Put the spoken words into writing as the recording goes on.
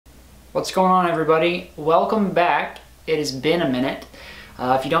What's going on, everybody? Welcome back. It has been a minute.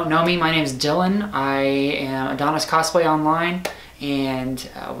 If you don't know me, my name is Dylan. I am Adonis Cosplay Online, and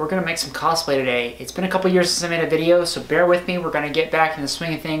we're going to make some cosplay today. It's been a couple years since I made a video, so bear with me. We're going to get back in the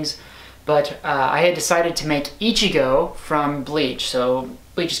swing of things. But I had decided to make Ichigo from Bleach. So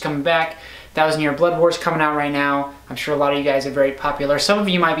Bleach is coming back. 1,000 Year Blood War is coming out right now. I'm sure a lot of you guys are very popular. Some of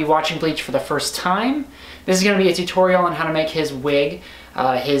you might be watching Bleach for the first time. This is going to be a tutorial on how to make his wig,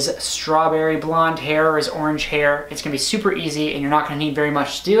 his strawberry blonde hair or his orange hair. It's going to be super easy, and you're not going to need very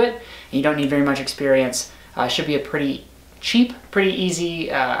much to do it, and you don't need very much experience. It should be a pretty cheap, pretty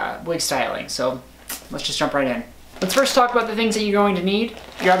easy wig styling. So let's just jump right in. Let's first talk about the things that you're going to need.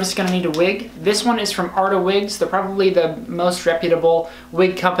 You're obviously going to need a wig. This one is from Arta Wigs. They're probably the most reputable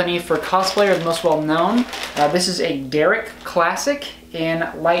wig company for cosplay, or the most well known. This is a Derek Classic in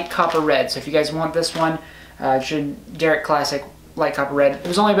light copper red. So if you guys want this one, Derek Classic light copper red. It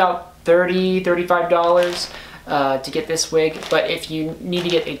was only about $30, $35 to get this wig, but if you need to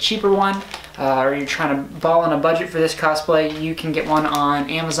get a cheaper one, or you're trying to ball in a budget for this cosplay, you can get one on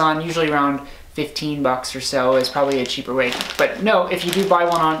Amazon, usually around 15 bucks or so is probably a cheaper wig. But no, if you do buy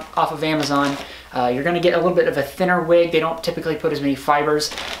one off of Amazon, you're going to get a little bit of a thinner wig. They don't typically put as many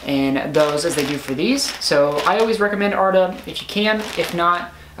fibers in those as they do for these. So I always recommend Arta if you can. If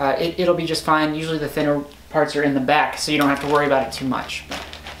not, it'll be just fine. Usually the thinner parts are in the back, so you don't have to worry about it too much.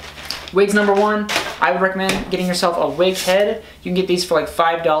 Wigs number one, I would recommend getting yourself a wig head. You can get these for like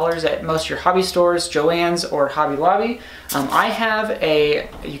 $5 at most of your hobby stores, Joann's or Hobby Lobby. I have a,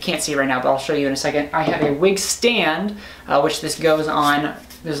 you can't see it right now, but I'll show you in a second. I have a wig stand, which this goes on.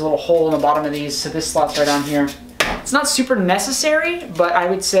 There's a little hole in the bottom of these, so this slots right on here. It's not super necessary, but I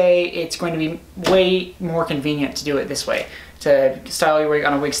would say it's going to be way more convenient to do it this way, to style your wig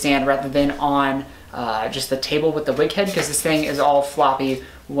on a wig stand rather than on just the table with the wig head, because this thing is all floppy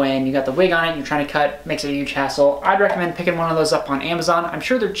when you got the wig on it, you're trying to cut, makes it a huge hassle. I'd recommend picking one of those up on Amazon. I'm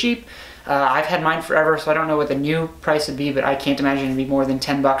sure they're cheap. I've had mine forever, so I don't know what the new price would be, but I can't imagine it'd be more than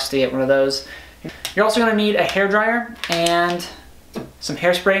 10 bucks to get one of those. You're also going to need a hairdryer and some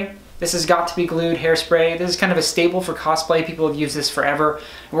hairspray. This has got to be glued hairspray. This is kind of a staple for cosplay. People have used this forever.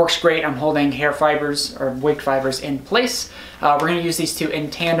 It works great on holding hair fibers or wig fibers in place. We're going to use these two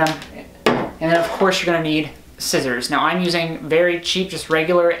in tandem. And then of course you're going to need scissors. Now I'm using very cheap, just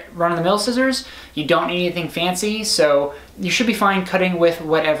regular run-of-the-mill scissors. You don't need anything fancy, so you should be fine cutting with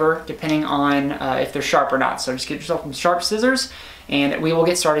whatever, depending on if they're sharp or not. So just get yourself some sharp scissors, and we will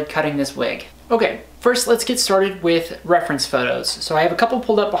get started cutting this wig. Okay, first let's get started with reference photos. So I have a couple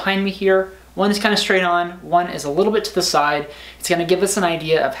pulled up behind me here. One is kind of straight on, one is a little bit to the side. It's going to give us an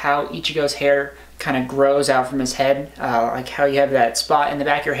idea of how Ichigo's hair kind of grows out from his head, like how you have that spot in the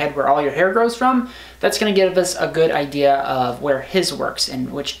back of your head where all your hair grows from. That's going to give us a good idea of where his works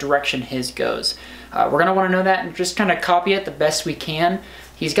and which direction his goes. We're going to want to know that and just kind of copy it the best we can.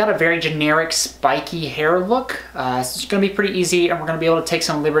 He's got a very generic spiky hair look, so it's going to be pretty easy, and we're going to be able to take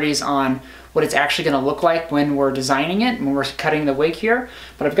some liberties on what it's actually going to look like when we're designing it, when we're cutting the wig here.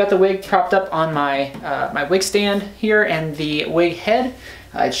 But I've got the wig propped up on my, my wig stand here and the wig head.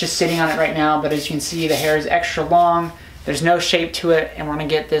 It's just sitting on it right now, but as you can see, the hair is extra long. There's no shape to it, and we're going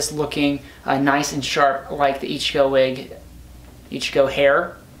to get this looking nice and sharp like the Ichigo wig, Ichigo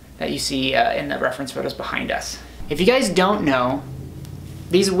hair that you see in the reference photos behind us. If you guys don't know,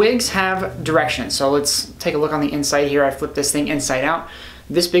 these wigs have directions. So let's take a look on the inside here. I flipped this thing inside out.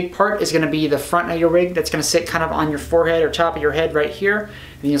 This big part is going to be the front of your wig. That's going to sit kind of on your forehead or top of your head right here.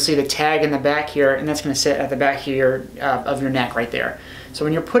 And you'll see the tag in the back here, and that's going to sit at the back of your neck right there. So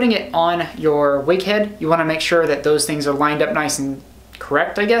when you're putting it on your wig head, you want to make sure that those things are lined up nice and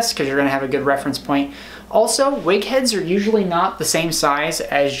correct, I guess, because you're going to have a good reference point. Also, wig heads are usually not the same size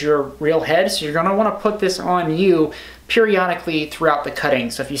as your real head, so you're going to want to put this on you periodically throughout the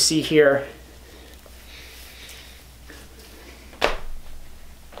cutting. So if you see here,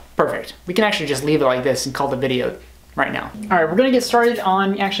 perfect. We can actually just leave it like this and call the video right now. All right, we're gonna get started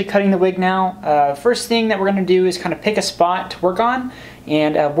on actually cutting the wig now. First thing that we're gonna do is kind of pick a spot to work on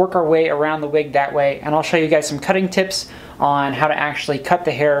and work our way around the wig that way. And I'll show you guys some cutting tips on how to actually cut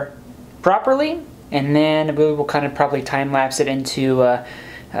the hair properly. And then we will kind of probably time lapse it into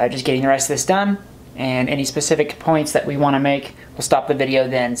just getting the rest of this done. And any specific points that we wanna make, we'll stop the video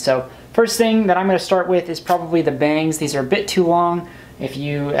then. So first thing that I'm gonna start with is probably the bangs. These are a bit too long. If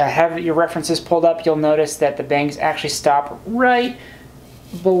you have your references pulled up, you'll notice that the bangs actually stop right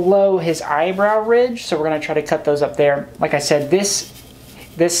below his eyebrow ridge, so we're going to try to cut those up there. Like I said, this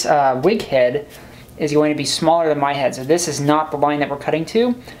wig head is going to be smaller than my head, so this is not the line that we're cutting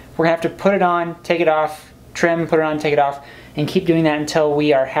to. We're going to have to put it on, take it off, trim, put it on, take it off, and keep doing that until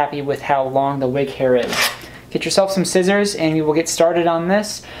we are happy with how long the wig hair is. Get yourself some scissors and we will get started on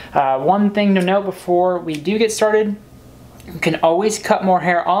this. One thing to note before we do get started, you can always cut more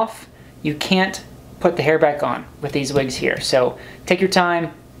hair off. You can't put the hair back on with these wigs here. So take your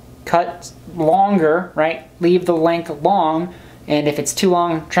time, cut longer, right? Leave the length long, and if it's too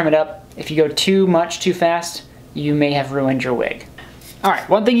long, trim it up. If you go too much too fast, you may have ruined your wig. All right,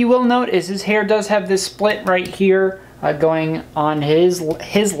 one thing you will note is his hair does have this split right here going on his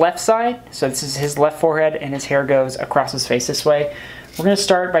left side. So this is his left forehead and his hair goes across his face this way. We're gonna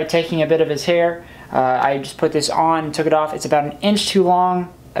start by taking a bit of his hair. I just put this on, took it off. It's about 1 inch too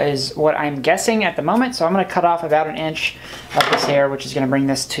long is what I'm guessing at the moment. So I'm gonna cut off about 1 inch of his hair, which is gonna bring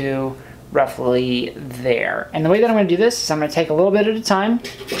this to roughly there. And the way that I'm gonna do this is I'm gonna take a little bit at a time.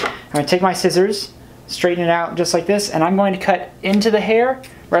 I'm gonna take my scissors, straighten it out just like this, and I'm going to cut into the hair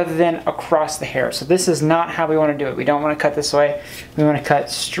rather than across the hair. So this is not how we wanna do it. We don't wanna cut this way. We wanna cut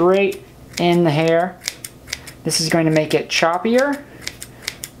straight in the hair. This is going to make it choppier.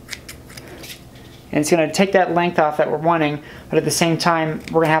 And it's going to take that length off that we're wanting, but at the same time,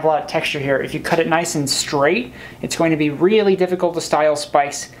 we're going to have a lot of texture here. If you cut it nice and straight, it's going to be really difficult to style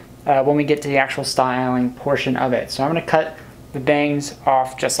spikes when we get to the actual styling portion of it. So I'm going to cut the bangs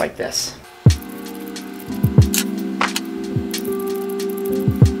off just like this.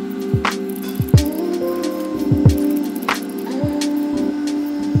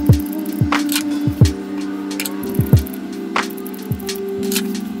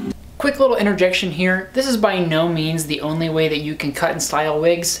 Quick little interjection here. This is by no means the only way that you can cut and style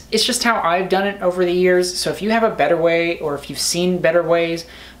wigs. It's just how I've done it over the years. So if you have a better way or if you've seen better ways,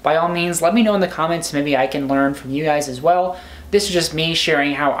 by all means, let me know in the comments. Maybe I can learn from you guys as well. This is just me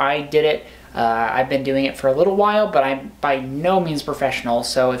sharing how I did it. I've been doing it for a little while, but I'm by no means professional.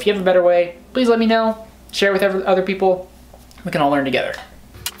 So if you have a better way, please let me know. Share it with other people. We can all learn together.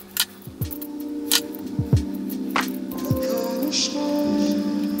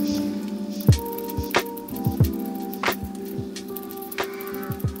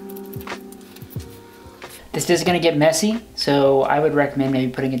 This is going to get messy, so I would recommend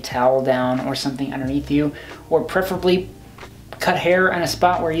maybe putting a towel down or something underneath you, or preferably cut hair in a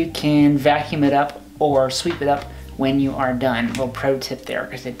spot where you can vacuum it up or sweep it up when you are done. Little pro tip there,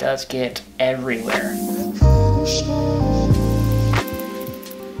 because it does get everywhere.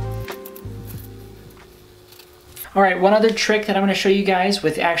 All right, one other trick that I'm going to show you guys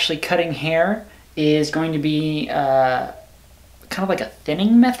with actually cutting hair is going to be kind of like a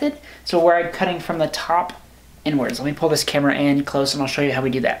thinning method. So where I'm cutting from the top inwards. Let me pull this camera in close and I'll show you how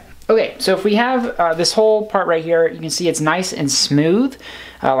we do that. Okay, so if we have this whole part right here, you can see it's nice and smooth,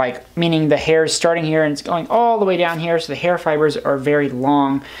 like meaning the hair is starting here and it's going all the way down here, so the hair fibers are very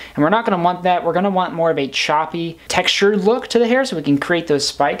long. And we're not going to want that. We're going to want more of a choppy, textured look to the hair so we can create those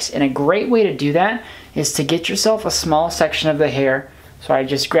spikes. And a great way to do that is to get yourself a small section of the hair. So I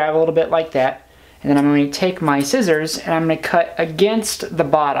just grab a little bit like that. And then I'm going to take my scissors and I'm going to cut against the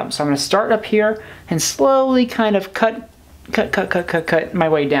bottom. So I'm going to start up here and slowly kind of cut my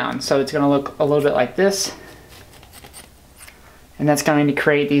way down. So it's going to look a little bit like this. And that's going to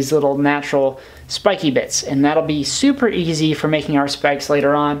create these little natural spiky bits. And that'll be super easy for making our spikes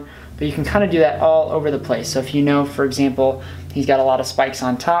later on. But you can kind of do that all over the place. So if you know, for example, he's got a lot of spikes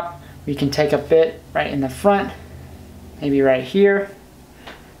on top, we can take a bit right in the front, maybe right here.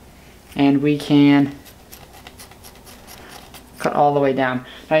 And we can cut all the way down.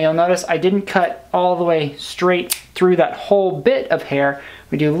 Now you'll notice I didn't cut all the way straight through that whole bit of hair.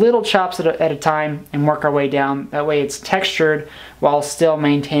 We do little chops at a time and work our way down. That way it's textured while still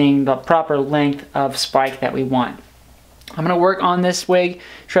maintaining the proper length of spike that we want. I'm going to work on this wig,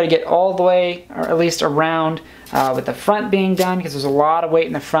 try to get all the way, or at least around, with the front being done, because there's a lot of weight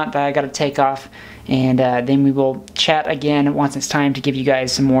in the front that I got to take off. And then we will chat again once it's time to give you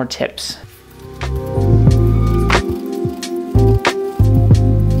guys some more tips.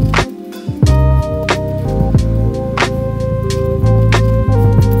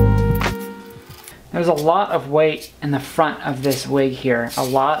 There's a lot of weight in the front of this wig here, a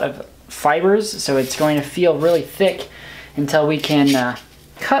lot of fibers, so it's going to feel really thick until we can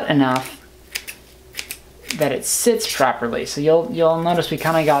cut enough that it sits properly. So you'll notice we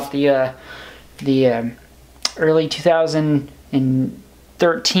kind of got the early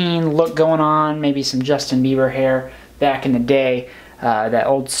 2013 look going on, maybe some Justin Bieber hair back in the day, that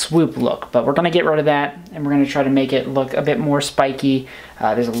old swoop look. But we're going to get rid of that and we're going to try to make it look a bit more spiky.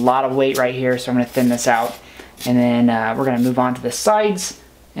 There's a lot of weight right here, so I'm going to thin this out. And then we're going to move on to the sides.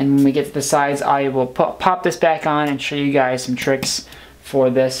 And when we get to the sides, I will pop this back on and show you guys some tricks for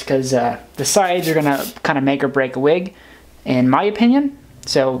this, because the sides are going to kind of make or break a wig. in my opinion.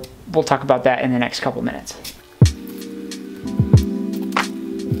 So we'll talk about that in the next couple minutes.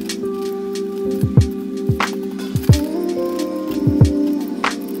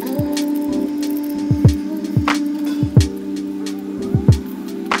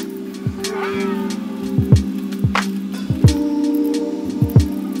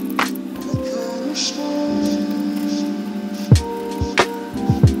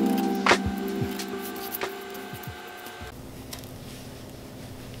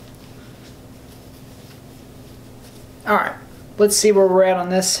 Alright, let's see where we're at on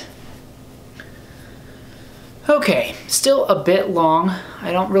this. Okay, still a bit long.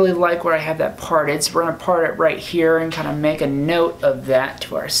 I don't really like where I have that parted, so we're going to part it right here and kind of make a note of that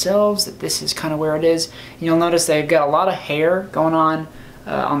to ourselves, that this is kind of where it is. And you'll notice they've got a lot of hair going on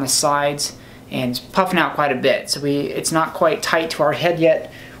the sides, and it's puffing out quite a bit. So it's not quite tight to our head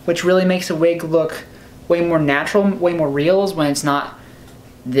yet, which really makes a wig look way more natural, way more real when it's not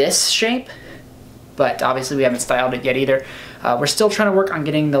this shape. But obviously we haven't styled it yet either. We're still trying to work on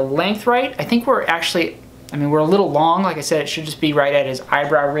getting the length right. I think we're actually, we're a little long. Like I said, it should just be right at his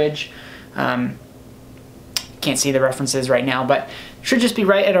eyebrow ridge. Can't see the references right now, but it should just be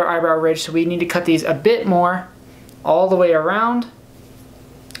right at our eyebrow ridge. So we need to cut these a bit more all the way around.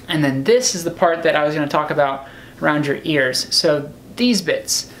 And then this is the part that I was going to talk about around your ears. So these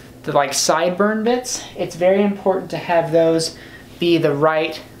bits, the like sideburn bits, it's very important to have those be the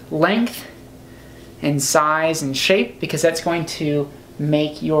right length and size and shape, because that's going to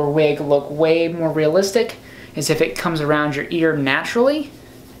make your wig look way more realistic as if it comes around your ear naturally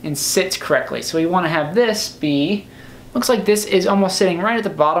and sits correctly. So we want to have this be, looks like this is almost sitting right at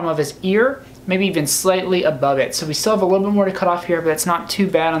the bottom of his ear, maybe even slightly above it. So we still have a little bit more to cut off here, but it's not too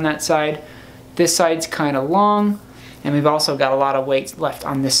bad on that side. This side's kind of long, and we've also got a lot of weight left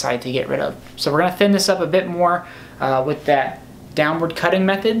on this side to get rid of. So we're going to thin this up a bit more with that downward cutting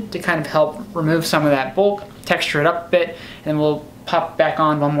method to kind of help remove some of that bulk, texture it up a bit, and we'll pop back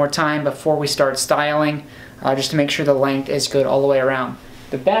on one more time before we start styling, just to make sure the length is good all the way around.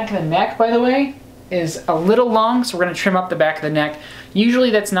 The back of the neck, by the way, is a little long, so we're going to trim up the back of the neck.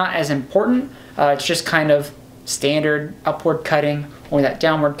 Usually that's not as important. It's just kind of standard upward cutting or that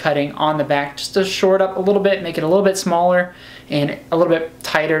downward cutting on the back, just to short up a little bit, make it a little bit smaller and a little bit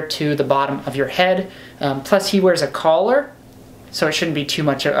tighter to the bottom of your head. Plus he wears a collar, so it shouldn't be too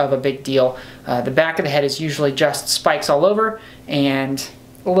much of a big deal. The back of the head is usually just spikes all over and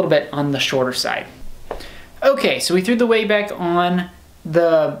a little bit on the shorter side. Okay, so we threw the wig back on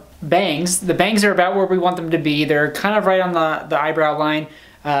the bangs. The bangs are about where we want them to be. They're kind of right on the eyebrow line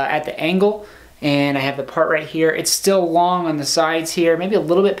at the angle, and I have the part right here. It's still long on the sides here, maybe a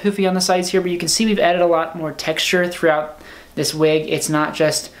little bit poofy on the sides here, but you can see we've added a lot more texture throughout this wig. It's not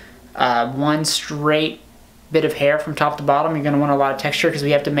just one straight bit of hair from top to bottom. You're going to want a lot of texture because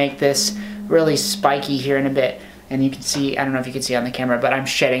we have to make this really spiky here in a bit. And you can see, I don't know if you can see on the camera, but I'm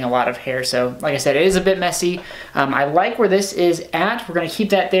shedding a lot of hair. So like I said, it is a bit messy. I like where this is at. We're going to keep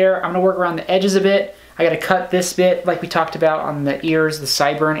that there. I'm going to work around the edges a bit. I got to cut this bit like we talked about on the ears, the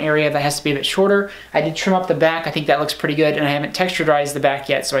sideburn area. That has to be a bit shorter. I did trim up the back. I think that looks pretty good, and I haven't texturized the back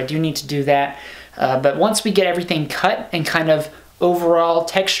yet, so I do need to do that. But once we get everything cut and kind of overall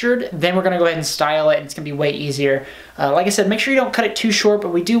textured, then we're going to go ahead and style it, and it's going to be way easier. Like I said, make sure you don't cut it too short, but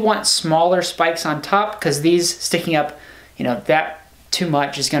we do want smaller spikes on top, because these sticking up, that too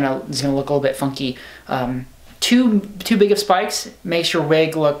much is gonna look a little bit funky. Too big of spikes makes your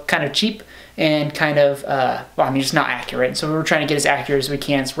wig look kind of cheap and kind of, just not accurate. And so we're trying to get as accurate as we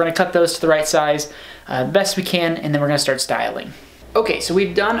can. So we're going to cut those to the right size, best we can, and then we're going to start styling. Okay, so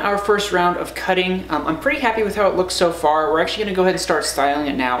we've done our first round of cutting. I'm pretty happy with how it looks so far. We're actually going to go ahead and start styling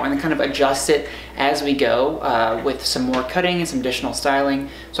it now and then kind of adjust it as we go with some more cutting and some additional styling.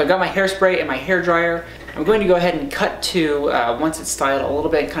 So I've got my hairspray and my hair dryer. I'm going to go ahead and cut to, once it's styled a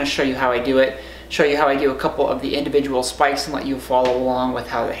little bit, and kind of show you how I do it. Show you how I do a couple of the individual spikes and let you follow along with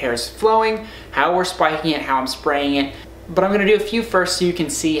how the hair is flowing, how we're spiking it, how I'm spraying it. But I'm going to do a few first so you can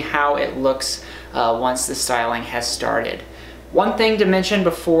see how it looks once the styling has started. One thing to mention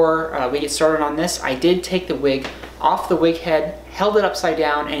before we get started on this, I did take the wig off the wig head, held it upside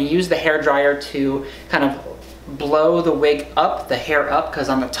down, and used the hair dryer to kind of blow the wig up, the hair up, because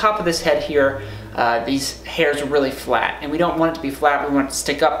on the top of this head here, these hairs are really flat, and we don't want it to be flat, we want it to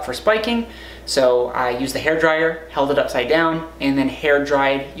stick up for spiking. So I used the hair dryer, held it upside down, and then hair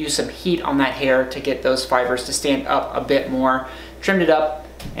dried, used some heat on that hair to get those fibers to stand up a bit more, trimmed it up,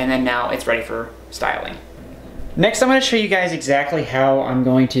 and then now it's ready for styling. Next, I'm going to show you guys exactly how I'm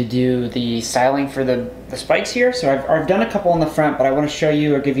going to do the styling for the spikes here. So I've done a couple on the front, but I want to show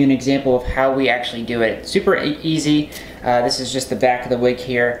you or give you an example of how we actually do it. Super easy. This is just the back of the wig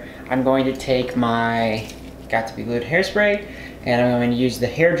here. I'm going to take my Got To Be Glued hairspray, and I'm going to use the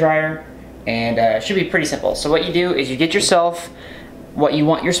hair dryer, and it should be pretty simple. So what you do is you get yourself what you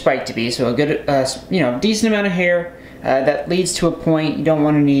want your spike to be, so a good, decent amount of hair. That leads to a point. You don't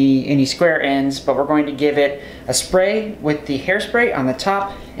want any square ends, but we're going to give it a spray with the hairspray on the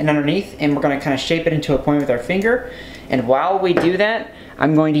top and underneath, and we're going to kind of shape it into a point with our finger. And while we do that,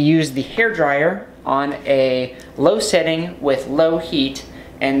 I'm going to use the hair dryer on a low setting with low heat,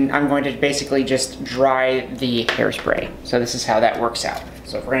 and I'm going to basically just dry the hairspray. So this is how that works out.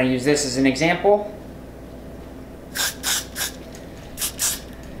 So if we're going to use this as an example,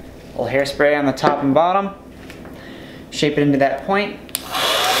 a little hairspray on the top and bottom. Shape it into that point.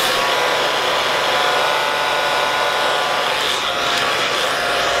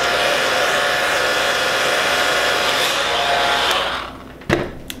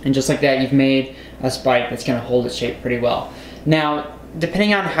 And just like that, you've made a spike that's going to hold its shape pretty well. Now,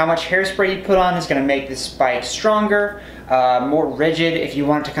 depending on how much hairspray you put on is going to make the spike stronger, more rigid. If you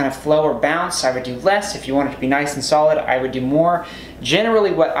want it to kind of flow or bounce, I would do less. If you want it to be nice and solid, I would do more.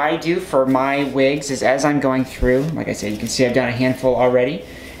 Generally, what I do for my wigs is as I'm going through, like I said, you can see I've done a handful already.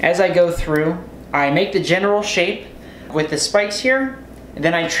 As I go through, I make the general shape with the spikes here, and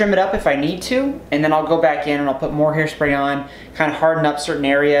then I trim it up if I need to, and then I'll go back in and I'll put more hairspray on, kind of harden up certain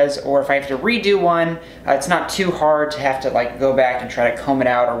areas, or if I have to redo one, it's not too hard to have to like go back and try to comb it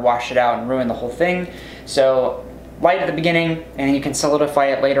out or wash it out and ruin the whole thing. So light at the beginning, and you can solidify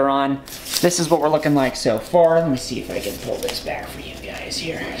it later on. This is what we're looking like so far. Let me see if I can pull this back for you guys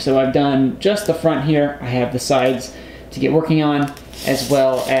here. So I've done just the front here. I have the sides to get working on, as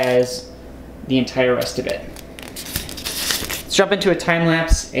well as the entire rest of it. Let's jump into a time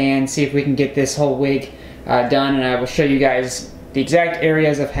lapse and see if we can get this whole wig done, and I will show you guys the exact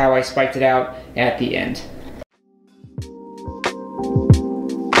areas of how I spiked it out at the end.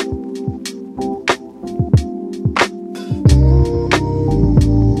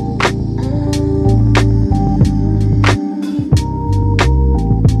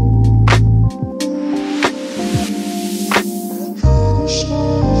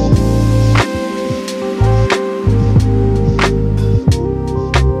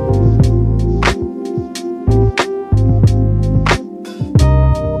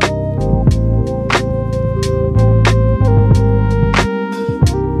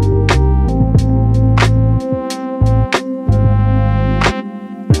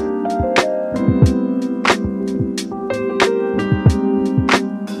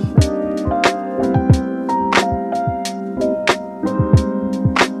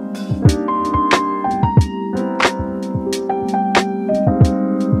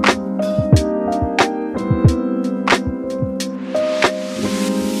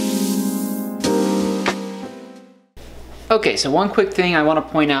 Okay, so one quick thing I want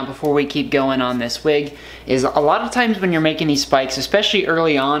to point out before we keep going on this wig is a lot of times when you're making these spikes, especially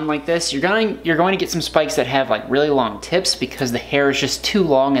early on like this, you're going to get some spikes that have like really long tips because the hair is just too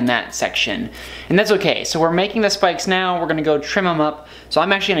long in that section. And that's okay. So we're making the spikes now, we're going to go trim them up. So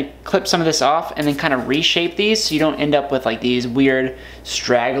I'm actually going to clip some of this off and then kind of reshape these so you don't end up with like these weird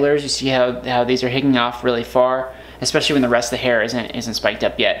stragglers. You see how these are hanging off really far, especially when the rest of the hair isn't spiked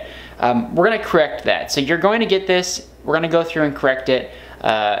up yet. We're going to correct that. So you're going to get this, we're going to go through and correct it,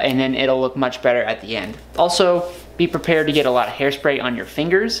 and then it'll look much better at the end. Also, be prepared to get a lot of hairspray on your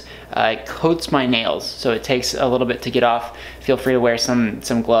fingers. It coats my nails, so it takes a little bit to get off. Feel free to wear some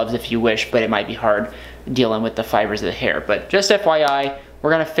gloves if you wish, but it might be hard dealing with the fibers of the hair. But just FYI,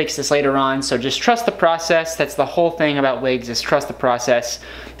 we're going to fix this later on, so just trust the process. That's the whole thing about wigs, is trust the process.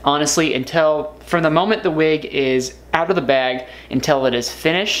 Honestly, from the moment the wig is out of the bag until it is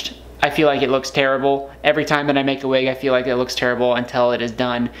finished, I feel like it looks terrible. Every time that I make a wig, I feel like it looks terrible until it is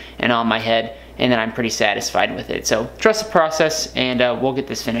done and on my head, and then I'm pretty satisfied with it. So trust the process, and we'll get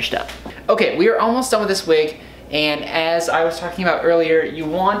this finished up. Okay, we are almost done with this wig, and as I was talking about earlier, you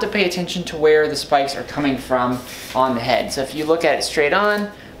want to pay attention to where the spikes are coming from on the head. So if you look at it straight on,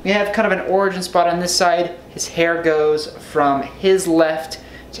 we have kind of an origin spot on this side. His hair goes from his left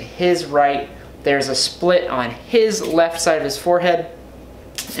to his right. There's a split on his left side of his forehead.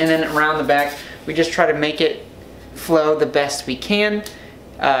 And then around the back, we just try to make it flow the best we can.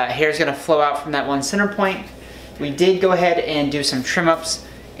 Hair's gonna flow out from that one center point. We did go ahead and do some trim ups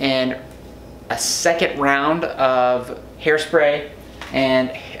and a second round of hairspray and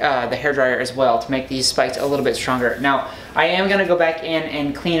the hairdryer as well to make these spikes a little bit stronger. Now, I am going to go back in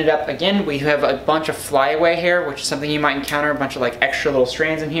and clean it up again. We have a bunch of flyaway hair, which is something you might encounter, a bunch of like extra little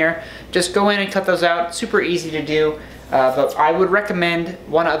strands in here. Just go in and cut those out. Super easy to do. But I would recommend,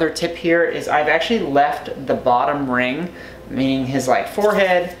 one other tip here is I've actually left the bottom ring, meaning his like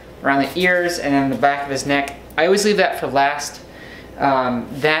forehead, around the ears, and then the back of his neck. I always leave that for last.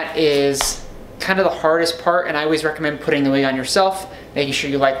 That is kind of the hardest part, and I always recommend putting the wig on yourself, making sure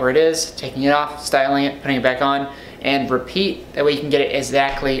you like where it is, taking it off, styling it, putting it back on, and repeat. That way you can get it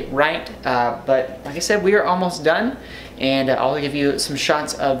exactly right. But like I said, we are almost done, and I'll give you some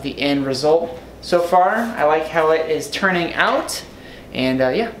shots of the end result. So far, I like how it is turning out, and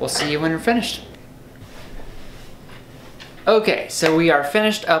yeah, we'll see you when we're finished. Okay, so we are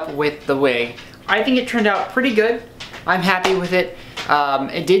finished up with the wig. I think it turned out pretty good. I'm happy with it.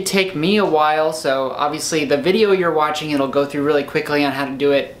 It did take me a while, so obviously the video you're watching, it'll go through really quickly on how to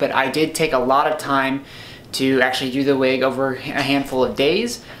do it, but I did take a lot of time to actually do the wig over a handful of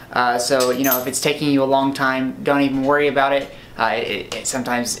days. So, you know, if it's taking you a long time, don't even worry about it.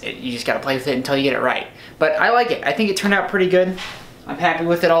 Sometimes you just gotta play with it until you get it right. But I like it. I think it turned out pretty good. I'm happy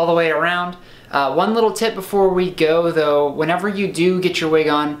with it all the way around. One little tip before we go though, whenever you do get your wig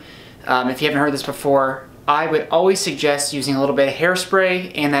on, if you haven't heard this before, I would always suggest using a little bit of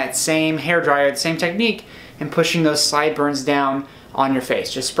hairspray and that same hair dryer, the same technique, and pushing those sideburns down on your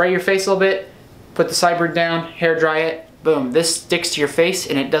face. Just spray your face a little bit, put the sideburn down, hair dry it, boom. This sticks to your face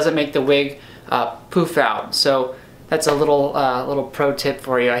and it doesn't make the wig poof out. So that's a little pro tip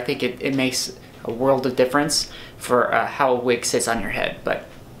for you. I think it makes a world of difference for how a wig sits on your head. But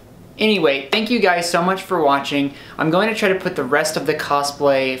anyway, thank you guys so much for watching. I'm going to try to put the rest of the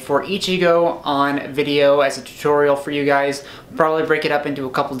cosplay for Ichigo on video as a tutorial for you guys. We'll probably break it up into a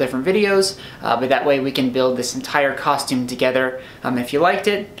couple different videos, but that way we can build this entire costume together. If you liked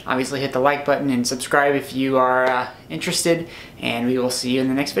it, obviously hit the like button and subscribe if you are interested, and we will see you in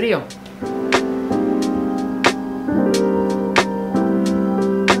the next video.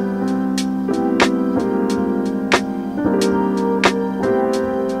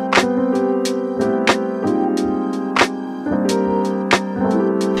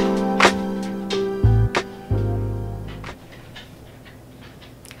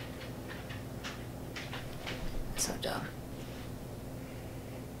 So dumb.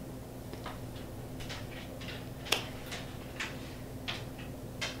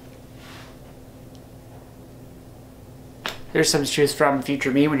 There's some to choose from future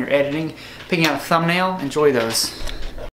me when you're editing, picking out a thumbnail. Enjoy those.